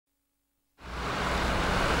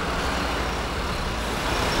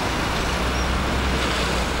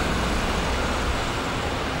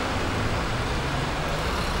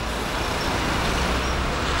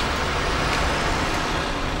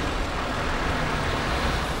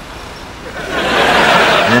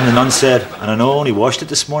Then the nun said, and I know, only washed it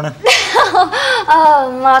this morning. Oh,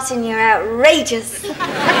 Martin, you're outrageous.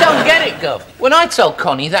 I don't get it, Gov. When I told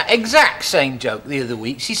Connie that exact same joke the other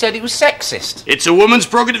week, she said it was sexist. It's a woman's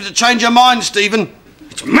prerogative to change her mind, Stephen.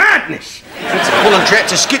 It's madness. It's a voluntary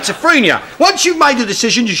act of schizophrenia. Once you've made a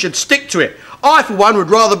decision, you should stick to it. I, for one, would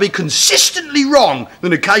rather be consistently wrong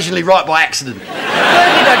than occasionally right by accident. Where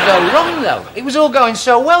did I go wrong, though? It was all going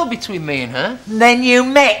so well between me and her. Then you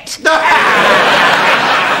met.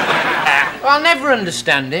 I'll never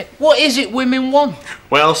understand it. What is it women want?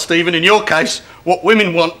 Well, Stephen, in your case, what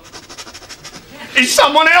women want is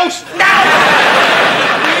someone else. You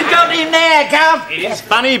got him there, Gov. It is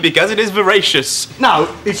funny because it is veracious. No,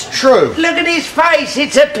 it's true. Look at his face,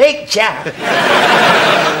 it's a picture.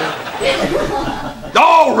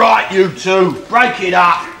 All right, you two, break it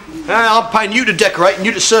up. I'm paying you to decorate and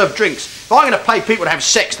you to serve drinks. If I'm going to pay people to have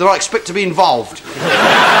sex, then I expect to be involved.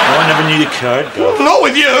 I never knew you cared, Gov. Not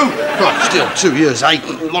with you. Right, still 2 years,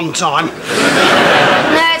 8, long time.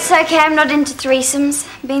 No, it's okay. I'm not into threesomes.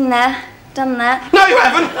 Been there, done that. No, you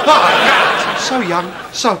haven't. Oh, so young,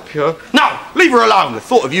 so pure. No, leave her alone. The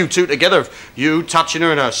thought of you two together, of you touching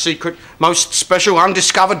her in her secret, most special,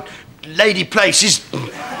 undiscovered lady places.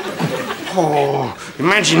 Oh,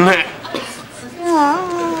 imagine that.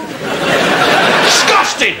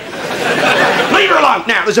 Disgusting! Leave her alone.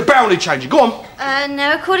 Now, there's a barrel changing. Go on.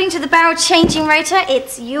 No, according to the barrel changing rotor,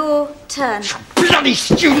 it's your turn. Bloody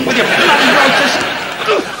student with your bloody rotors.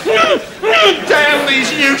 Damn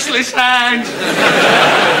these useless hands.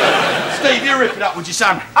 Steve, you rip it up, would you,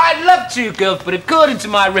 son? I'd love to, Gov, but according to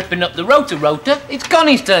my ripping up the rotor, it's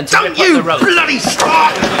Connie's turn to rip up the rotor. Bloody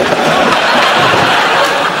start!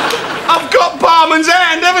 I've got barman's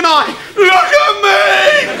hand, haven't I? Look at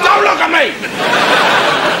me! Don't look at me!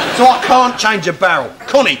 So I can't change a barrel.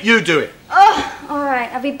 Connie, you do it. Oh, all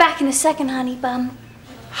right. I'll be back in a second, honey bun.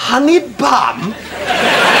 Honey bum?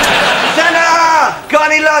 Ta-da!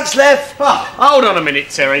 Got any lunch left? Oh, hold on a minute,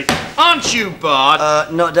 Terry. Aren't you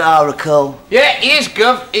Bard? Not that I recall. Yeah, he is,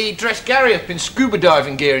 Gov. He dressed Gary up in scuba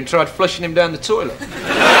diving gear and tried flushing him down the toilet.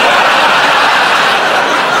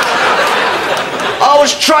 I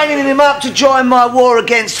was training him up to join my war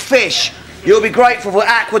against fish. You'll be grateful for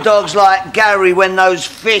aquadogs like Gary when those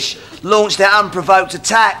fish launch their unprovoked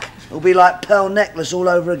attack. It'll be like Pearl Necklace all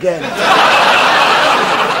over again.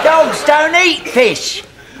 Dogs don't eat fish.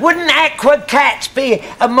 Wouldn't aqua cats be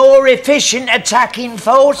a more efficient attacking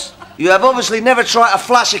force? You have obviously never tried to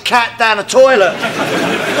flush a cat down a toilet.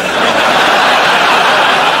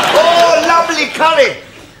 Oh, lovely curry.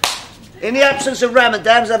 In the absence of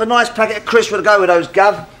Ramadans, have a nice packet of crisps to go with those,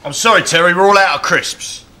 Gov. I'm sorry, Terry, we're all out of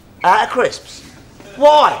crisps. Out of crisps?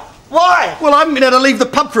 Why? Why? Well, I haven't been able to leave the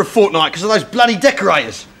pub for a fortnight because of those bloody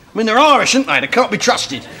decorators. I mean, they're Irish, aren't they? They can't be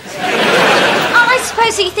trusted. I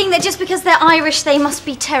suppose you think that just because they're Irish, they must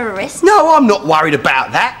be terrorists? No, I'm not worried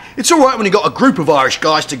about that. It's all right when you've got a group of Irish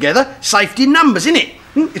guys together. Safety in numbers, isn't it?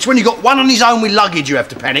 It's when you've got one on his own with luggage you have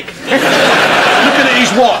to panic. Looking at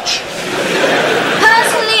his watch.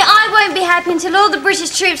 Personally, I won't be happy until all the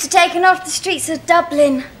British troops are taken off the streets of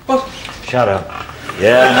Dublin. What? Shut up.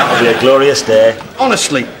 Yeah, that'll be a glorious day.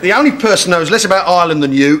 Honestly, the only person who knows less about Ireland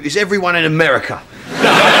than you is everyone in America.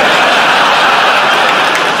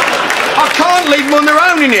 I can't leave them on their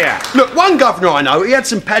own in here. Look, one governor I know, he had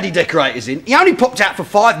some paddy decorators in. He only popped out for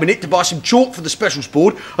 5 minutes to buy some chalk for the specials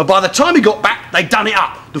board, and by the time he got back, they'd done it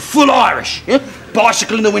up. The full Irish. Yeah?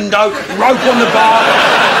 Bicycle in the window, rope on the bar,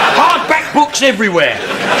 hardback books everywhere.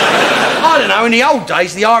 I don't know, in the old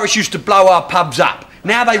days, the Irish used to blow our pubs up.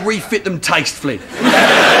 Now they refit them tastefully.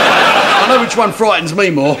 I know which one frightens me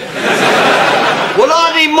more. Well,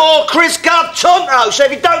 I need more Chris Gov Tonto, so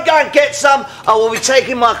if you don't go and get some, I will be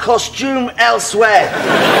taking my costume elsewhere.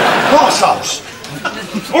 Arseholes.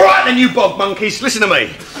 All right then, you bog monkeys, listen to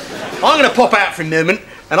me. I'm going to pop out for a moment,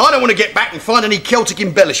 and I don't want to get back and find any Celtic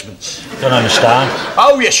embellishments. Don't understand.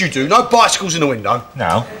 Oh, yes, you do. No bicycles in the window.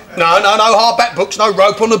 No. No hardback books, no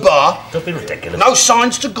rope on the bar. Don't be ridiculous. No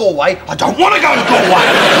signs to Galway. I don't want to go to Galway.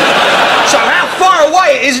 So how far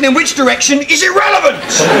away it is and in which direction is irrelevant.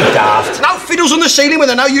 Don't be daft. No fiddles on the ceiling where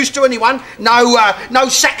they're no use to anyone. No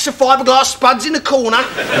sacks of fiberglass spuds in the corner.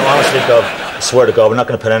 No, honestly, Gov, I swear to God, we're not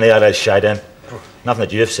going to put any of that shite in. Nothing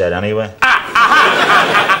that you've said, anyway.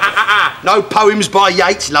 No poems by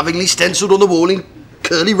Yeats lovingly stencilled on the wall in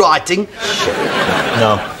curly writing.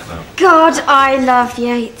 No. God, I love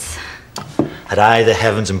Yeats. Had I the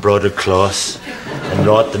heavens embroidered cloths, and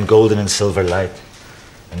wrought them golden and silver light,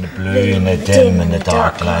 and the blue and the dim and the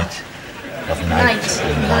dark light of night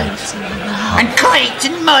and light. And kite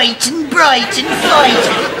and might and bright and fight,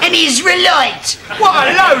 and his relate. What a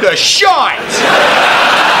load of shite!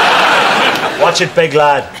 Watch it, big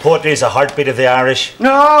lad. Poetry is the heartbeat of the Irish.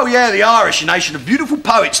 Oh, yeah, the Irish, a nation of beautiful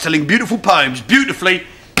poets telling beautiful poems beautifully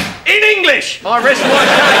in English. I rest my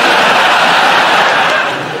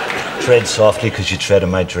case. Tread softly, because you tread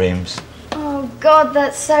on my dreams. Oh, God,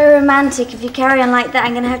 that's so romantic. If you carry on like that,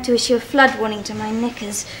 I'm going to have to issue a flood warning to my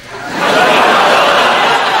knickers.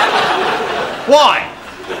 Why?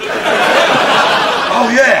 Oh,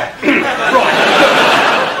 yeah.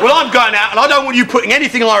 Right. Well, I'm going out, and I don't want you putting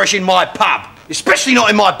anything Irish in my pub. Especially not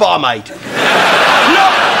in my barmaid.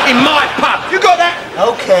 Not in my pub. You got that?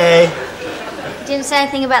 Okay. You didn't say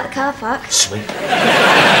anything about the car park. Sweet.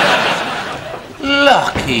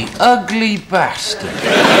 Lucky, ugly bastard.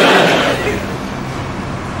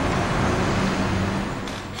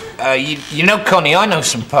 You know, Connie, I know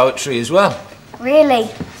some poetry as well. Really?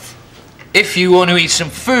 If you want to eat some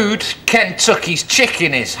food, Kentucky's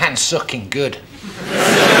chicken is hand-sucking good.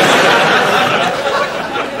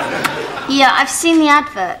 Yeah, I've seen the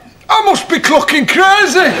advert. I must be clocking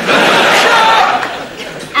crazy.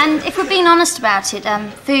 And if we're being honest about it,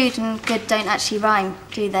 food and good don't actually rhyme,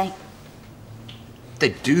 do they? They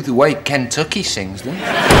do the way Kentucky sings, don't they?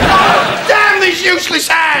 Oh, damn these useless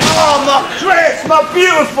hands! Oh, my Chris, my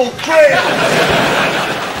beautiful Chris.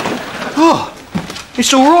 Oh,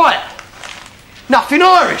 it's all right. Nothing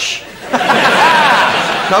Irish.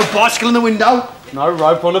 No bicycle in the window. No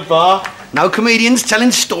rope on a bar. No comedians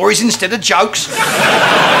telling stories instead of jokes.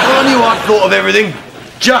 I knew I'd thought of everything.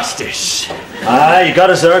 Justice. Ah, you got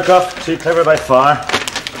us, Zerkoff. Too clever by far.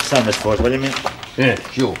 Sign this for us, will you, mate? Yeah,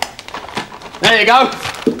 sure. There you go.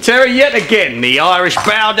 Terry, yet again, the Irish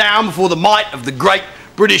bow down before the might of the great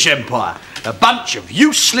British Empire. A bunch of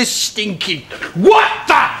useless, stinking... What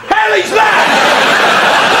the hell is that?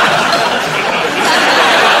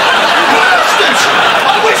 Bastards! I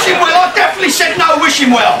wish him well. I definitely said no wish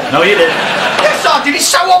him well. No, you didn't. Yes, I did. It's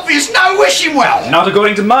so obvious. No wish him well. Not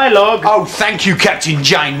according to my log. Oh, thank you, Captain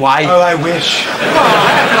Janeway. Oh, I wish. Oh,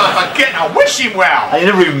 how can I forget I wish him well? I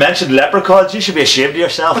never even mentioned leprechauns. You should be ashamed of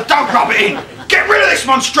yourself. But don't rub it in. Get rid of this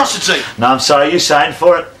monstrosity. No, I'm sorry. You signed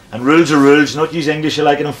for it. And rules are rules. Not use English you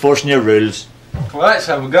like and enforcing your rules. Well, let's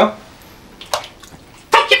have a go.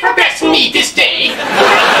 Thank you for blessing me this day.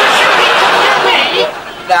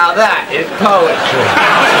 Now that is poetry.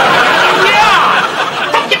 Yeah!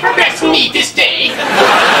 Thank you for blessing me this day.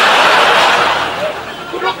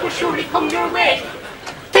 Good luck will surely come your way.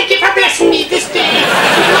 Thank you for blessing me this day.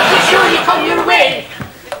 Good luck will surely come your way.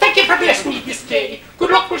 Thank you for blessing me this day.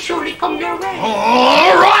 Good luck will surely come your way.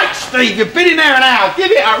 All right, Steve, you've been in there an hour.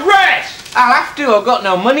 Give it a rest. I'll have to. I've got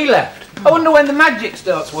no money left. I wonder when the magic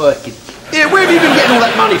starts working. Yeah, where have you been getting all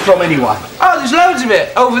that money from anyway? Oh, there's loads of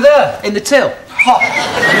it over there in the till.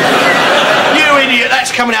 You idiot,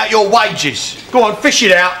 that's coming out your wages. Go on, fish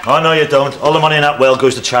it out. Oh, no, you don't. All the money in that well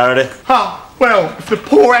goes to charity. Oh, well, if the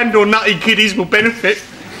poor and or nutty kiddies will benefit.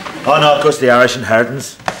 Oh, no, it goes to the Irish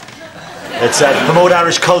inheritance. It's to promote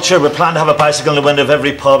Irish culture. We plan to have a bicycle in the window of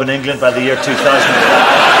every pub in England by the year 2000. Arseholes!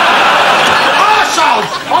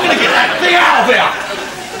 I'm going to get that thing out of here.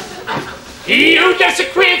 He who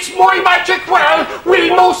desecrates my magic well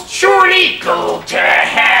will most surely go to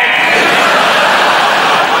hell.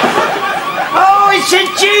 Oh, it's a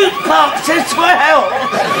jukebox as well.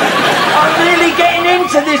 I'm really getting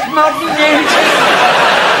into this modern music.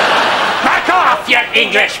 Back off, you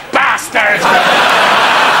English bastard!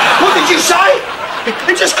 What did you say?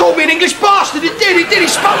 He just called me an English bastard. It did. He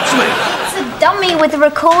spoke to me. It's a dummy with a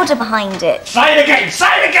recorder behind it. Say it again.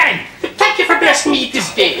 Say it again. Thank you for blessing me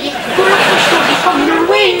this day. Good luck will surely come your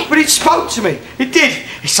way. But it spoke to me. It did.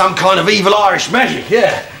 It's some kind of evil Irish magic,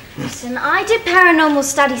 yeah. Listen, I did paranormal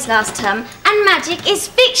studies last term, and magic is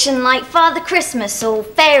fiction like Father Christmas or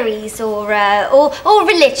fairies or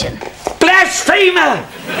religion. Blasphemer!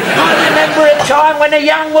 I remember a time when a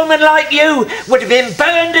young woman like you would have been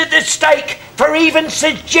burned at the stake for even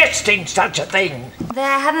suggesting such a thing.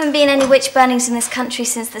 There haven't been any witch burnings in this country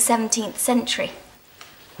since the 17th century.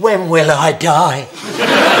 When will I die?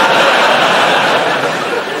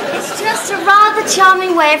 It's just a rather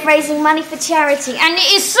charming way of raising money for charity, and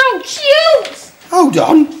it is so cute! Hold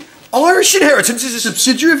on. Irish Inheritance is a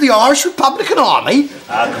subsidiary of the Irish Republican Army?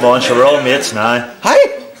 Ah, come on, sure, we're all mates now.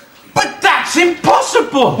 Hey? But that's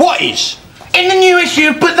impossible! What is? In the new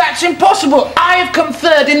issue, But That's Impossible, I have come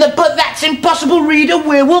third in the But That's Impossible Reader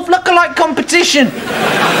Werewolf Lookalike competition.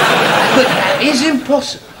 But that is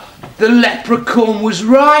impossible. The leprechaun was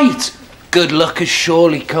right. Good luck has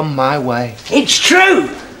surely come my way. It's true.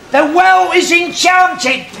 The well is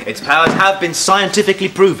enchanted. Its powers have been scientifically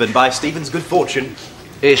proven by Stephen's good fortune.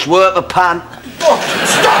 It's worth a punt. Oh,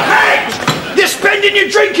 stop it!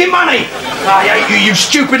 drinking money! I hate you, you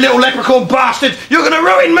stupid little leprechaun bastard! You're gonna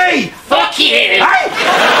ruin me! Fuck you! Hey?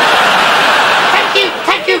 Thank you,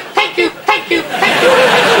 thank you, thank you, thank you, thank you,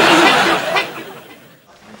 thank you, thank you.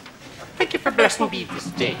 Thank you for blessing me this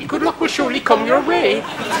day. Good luck will surely come your way.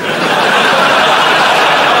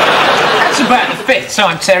 That's about the 5th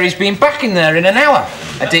time Terry's been back in there in an hour.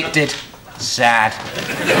 Addicted. Sad.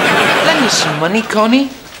 Lend me some money, Connie.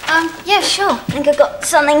 Yeah, sure. I think I've got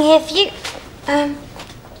something here for you.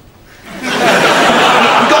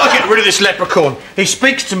 We've got to get rid of this leprechaun. He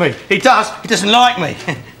speaks to me. He does. He doesn't like me.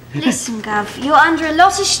 Listen, Gov, you're under a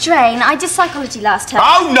lot of strain. I did psychology last term.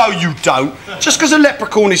 Oh, no, you don't. Just because a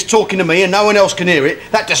leprechaun is talking to me and no one else can hear it,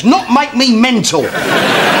 that does not make me mental. No,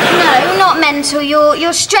 not mental.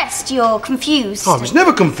 You're stressed. You're confused. I was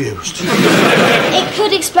never confused. It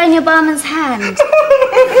could explain your barman's hand.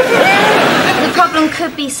 The problem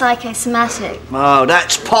could be psychosomatic. Oh,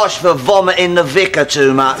 that's posh for vomiting the vicar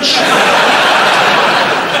too much.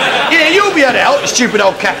 Yeah, you'll be able to help, you stupid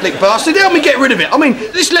old Catholic bastard. Help me get rid of it. I mean,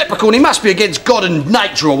 this leprechaun, he must be against God and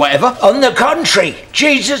nature or whatever. On the contrary,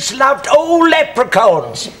 Jesus loved all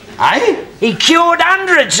leprechauns. Eh? He cured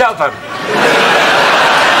hundreds of them.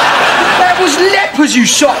 That was lepers, you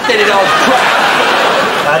soft-headed old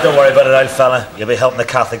crap. Don't worry about it, old fella. You'll be helping the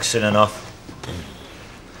Catholics soon enough.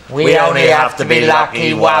 We only have to be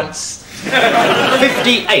lucky once.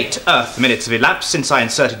 58 Earth minutes have elapsed since I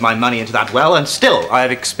inserted my money into that well, and still I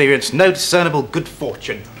have experienced no discernible good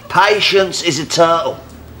fortune. Patience is a turtle.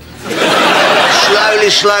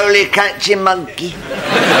 Slowly, slowly catching monkey.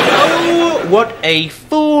 Oh, what a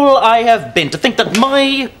fool I have been to think that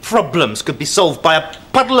my problems could be solved by a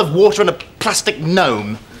puddle of water and a plastic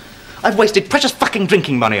gnome. I've wasted precious fucking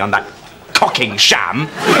drinking money on that cocking sham.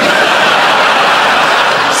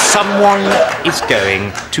 Someone is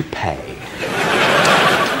going to pay.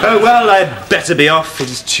 Oh, well, I'd better be off. It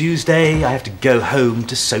is Tuesday. I have to go home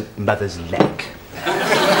to soap Mother's leg.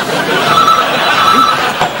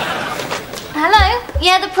 Hello?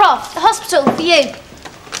 Yeah, the prof. The hospital for you.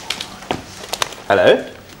 Hello?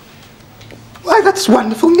 Why, that's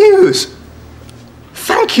wonderful news.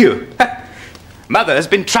 Thank you. Mother has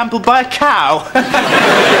been trampled by a cow.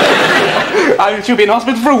 She'll be in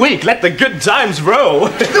hospital for a week. Let the good times roll.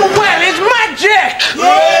 The well is magic!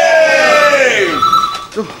 Yay!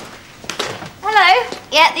 Hello?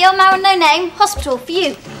 Yeah, the old man with no name. Hospital for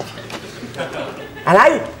you.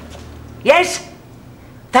 Hello? Yes?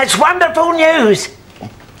 That's wonderful news.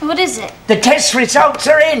 What is it? The test results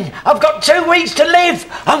are in. I've got 2 weeks to live.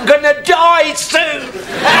 I'm gonna die soon.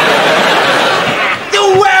 The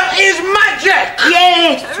well is magic!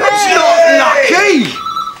 Yes. That's not lucky.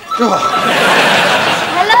 Oh.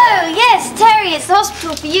 Hello? Yes, Terry, it's the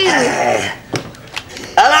hospital for you.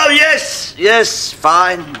 Hello, yes. Yes,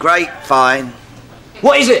 fine. Great, fine.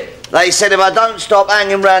 What is it? They said if I don't stop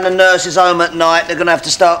hanging round the nurse's home at night, they're going to have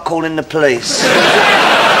to start calling the police.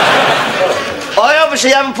 I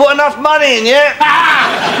obviously haven't put enough money in yet.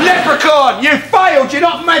 Ah! Leprechaun, you failed. You're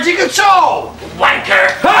not magic at all. Wanker!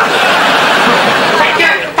 Thank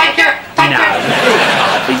you, thank you, thank you.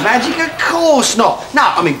 Be magic? Of course not. No,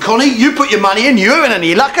 I mean, Connie, you put your money in. You haven't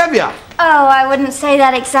any luck, have you? Oh, I wouldn't say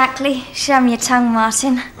that exactly. Show me your tongue,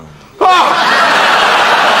 Martin. Oh!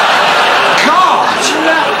 God!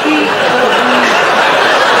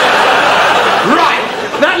 Right,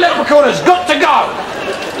 that leprechaun has got to go.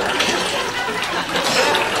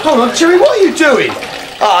 Hold on, Terry, what are you doing?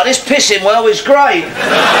 Oh, this pissing well is great.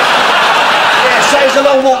 Yeah, saves a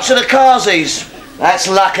long walk to the Carsies. That's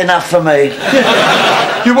luck enough for me.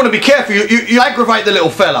 You want to be careful. You aggravate the little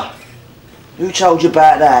fella. Who told you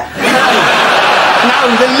about that?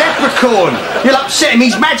 No, the leprechaun. You'll upset him.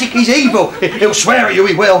 He's magic. He's evil. He'll swear at you.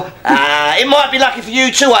 He will. It might be lucky for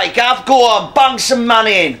you too, eh, Gov? Go on, bung some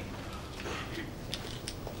money in.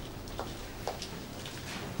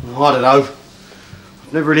 I don't know.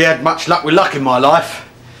 I've never really had much luck with luck in my life.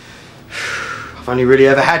 I've only really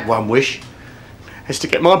ever had one wish. It's to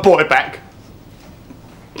get my boy back.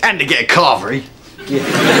 And to get a carvery. Yeah.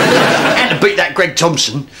 And to beat that Greg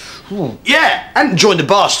Thompson. Ooh. Yeah, and join the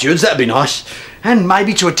bar stewards, that'd be nice. And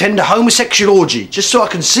maybe to attend a homosexual orgy, just so I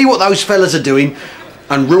can see what those fellas are doing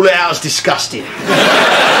and rule it out as disgusting.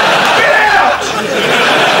 Get out!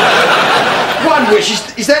 One wish,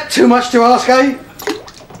 is that too much to ask, eh?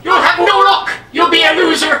 You'll have no luck. You'll be a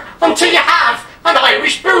loser until you have an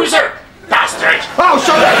Irish bruiser. Bastard. Oh,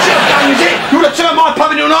 so that's your game, is it? You want to turn my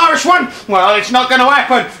pub into an Irish one? Well, it's not going to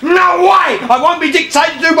happen. No way! I won't be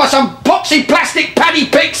dictated to by some poxy plastic paddy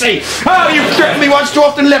pixie. Oh, you've tricked me once too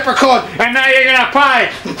often, leprechaun, and now you're going to pay.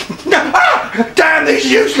 Ah, damn these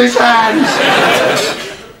useless hands.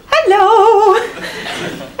 Hello.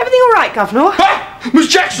 right, Governor? Miss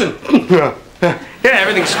Jackson! Yeah,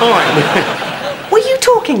 everything's fine. Were you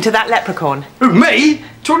talking to that leprechaun? Who, me?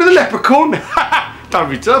 Talking to the leprechaun? Don't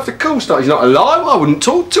be daft, of course not. He's not alive. I wouldn't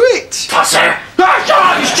talk to it. Tosser! Ah, shut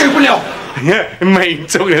up, you stupid little... Yeah, me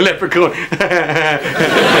talking to the leprechaun.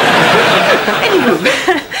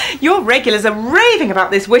 Anywho, your regulars are raving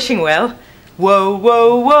about this wishing well. Whoa,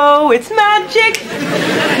 whoa, whoa, it's magic,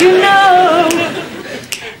 you know.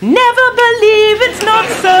 Never believe it's not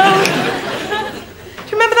so. Do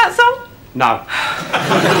you remember that song? No.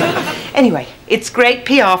 Anyway, it's great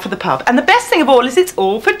PR for the pub, and the best thing of all is it's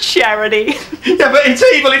all for charity. Yeah, but it's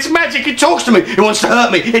evil, it's magic, it talks to me, it wants to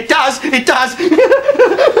hurt me. It does, it does.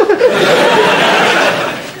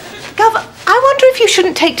 Gov, I wonder if you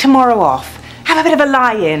shouldn't take tomorrow off. Have a bit of a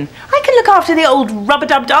lie-in. I can look after the old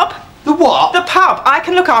rubber-dub-dub. The what? The pub. I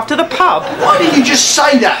can look after the pub. Why didn't you just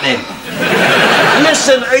say that then?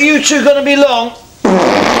 Listen, are you two going to be long?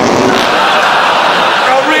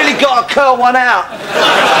 I've really got to curl one out.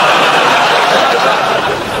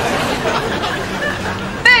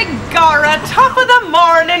 Begorra, top of the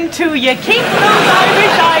morning to you. Keep those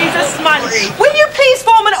Irish eyes a-smiling. Will you please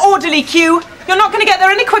form an orderly queue? You're not going to get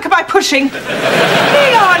there any quicker by pushing.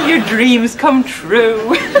 May all your dreams come true.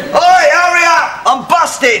 Oi, hurry up! I'm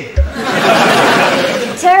busting!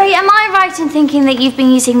 Terry, am I right in thinking that you've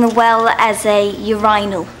been using the well as a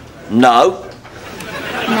urinal? No.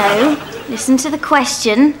 No. Listen to the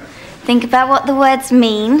question. Think about what the words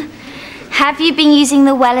mean. Have you been using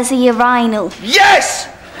the well as a urinal? Yes!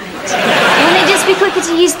 Wouldn't it just be quicker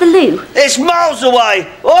to use the loo? It's miles away.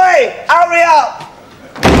 Oi, hurry up!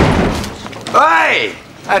 Hey!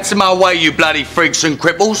 That's my way, you bloody freaks and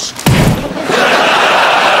cripples.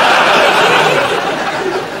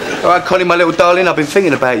 All right, Connie, my little darling, I've been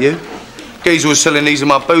thinking about you. Geezer was selling these in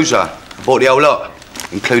my boozer. I bought the whole lot,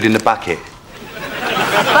 including the bucket.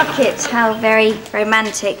 Buckets, how very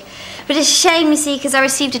romantic. But it's a shame, you see, because I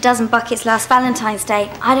received a dozen buckets last Valentine's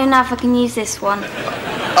Day. I don't know if I can use this one.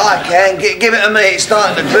 I can. Give it to me. It's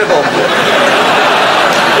starting to dribble.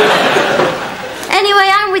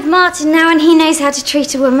 Anyway, I'm with Martin now, and he knows how to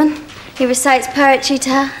treat a woman. He recites poetry to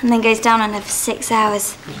her and then goes down on her for 6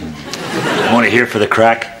 hours. I'm only here for the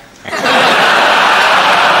crack. Now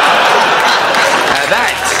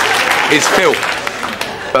that is filth.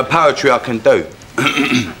 But poetry I can do.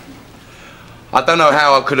 I don't know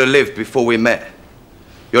how I could have lived before we met.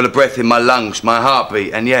 You're the breath in my lungs, my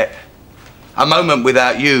heartbeat, and yet a moment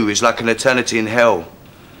without you is like an eternity in hell.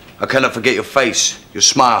 I cannot forget your face, your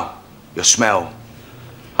smile, your smell.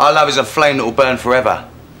 Our love is a flame that will burn forever,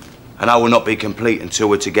 and I will not be complete until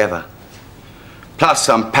we're together. Plus,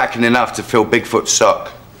 I'm packing enough to fill Bigfoot's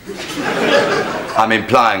sock. I'm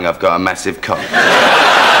implying I've got a massive cock.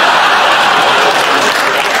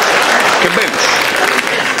 Kaboosh.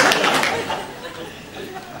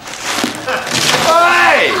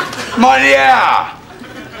 Hey! Mon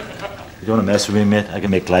You don't want to mess with me, mate? I can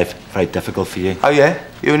make life very difficult for you. Oh, yeah?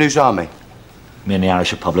 You in whose army? Me in the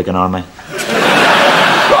Irish Republican Army.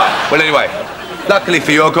 Right, well, anyway, luckily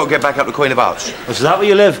for you, I've got to get back up to Queen of Hearts. Oh, is that where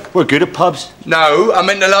you live? We're good at pubs. No, I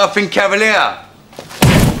meant the Laughing Cavalier.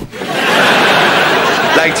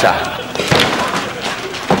 Later.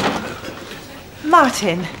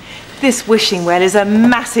 Martin, this wishing well is a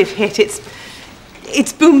massive hit. It's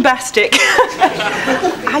boombastic.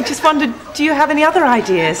 I just wondered, do you have any other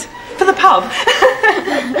ideas? For the pub?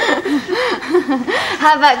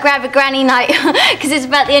 How about grab a granny night? Because it's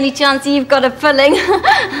about the only chance you've got of pulling.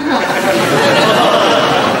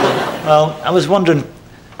 Well, I was wondering,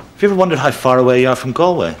 have you ever wondered how far away you are from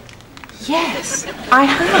Galway? Yes, I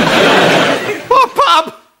have. My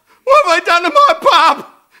pub! What have I done to my pub?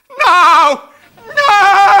 No!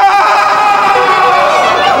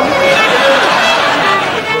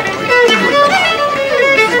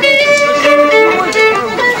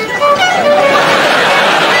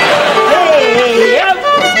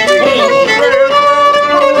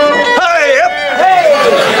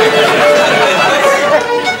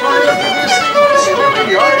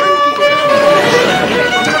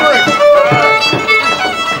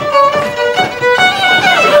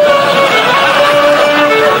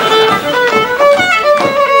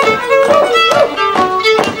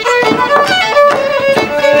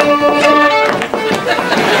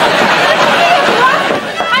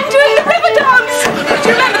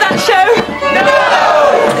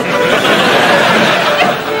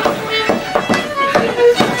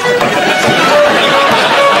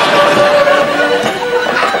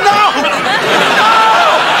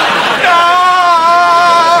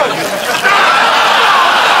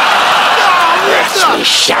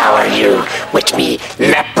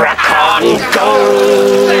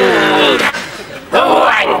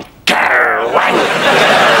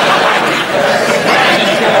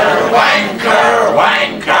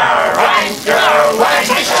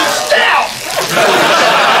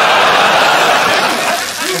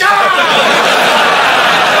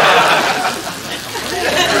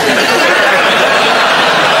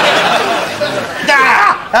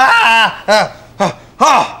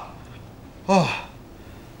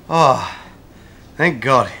 Thank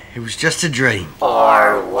God, it was just a dream.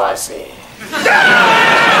 Or was it?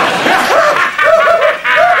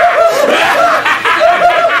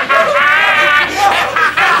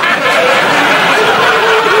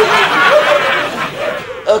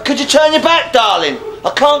 Could you turn your back, darling? I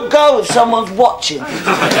can't go if someone's watching.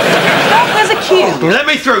 There's a queue. Let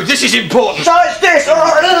me through, this is important. So it's this, all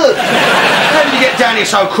right. How did you get down here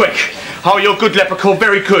so quick? Oh, you're good, Leprechaun,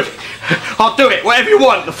 very good. I'll do it, whatever you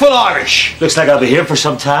want, the full Irish. Looks like I'll be here for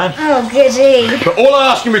some time. Oh, goody. But all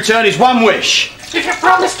I ask in return is one wish. If you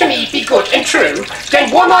promise to me be good and true,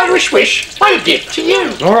 then one Irish wish I'll give to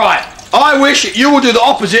you. All right, I wish that you will do the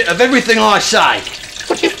opposite of everything I say.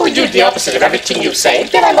 But if we do the opposite of everything you say,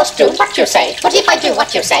 then I must do what you say. But if I do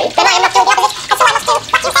what you say, then I must do the opposite, and so I must do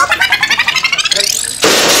what you say.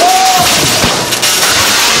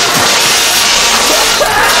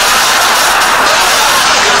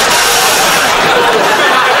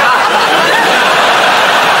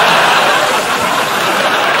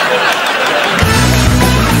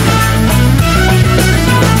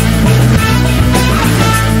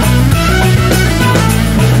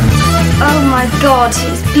 God,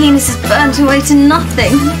 his penis is burnt away to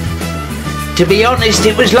nothing. To be honest,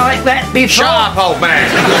 it was like that before. Shut up, old man.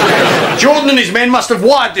 Jordan and his men must have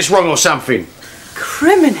wired this wrong or something.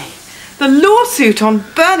 Criminy. The lawsuit on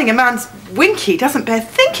burning a man's winky doesn't bear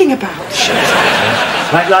thinking about.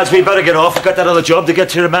 Right, lads, we better get off. We've got that other job to get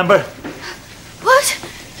to, remember? What?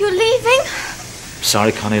 You're leaving?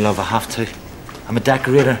 Sorry, Connie, love, I have to. I'm a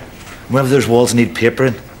decorator. Wherever there's walls need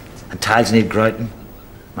papering and tiles need grouting,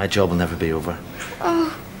 my job will never be over.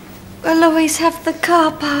 Oh, we'll always have the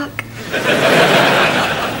car park.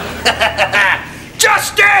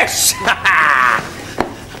 Justice!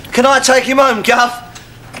 Can I take him home, Guff?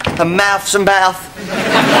 A mouth's a mouth.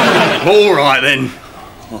 All right, then.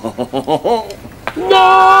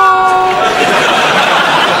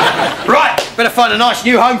 Right, better find a nice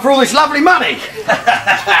new home for all this lovely money.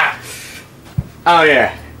 Oh,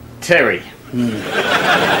 yeah, Terry.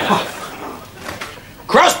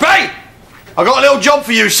 Crosby! I got a little job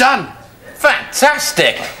for you, son.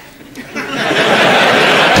 Fantastic.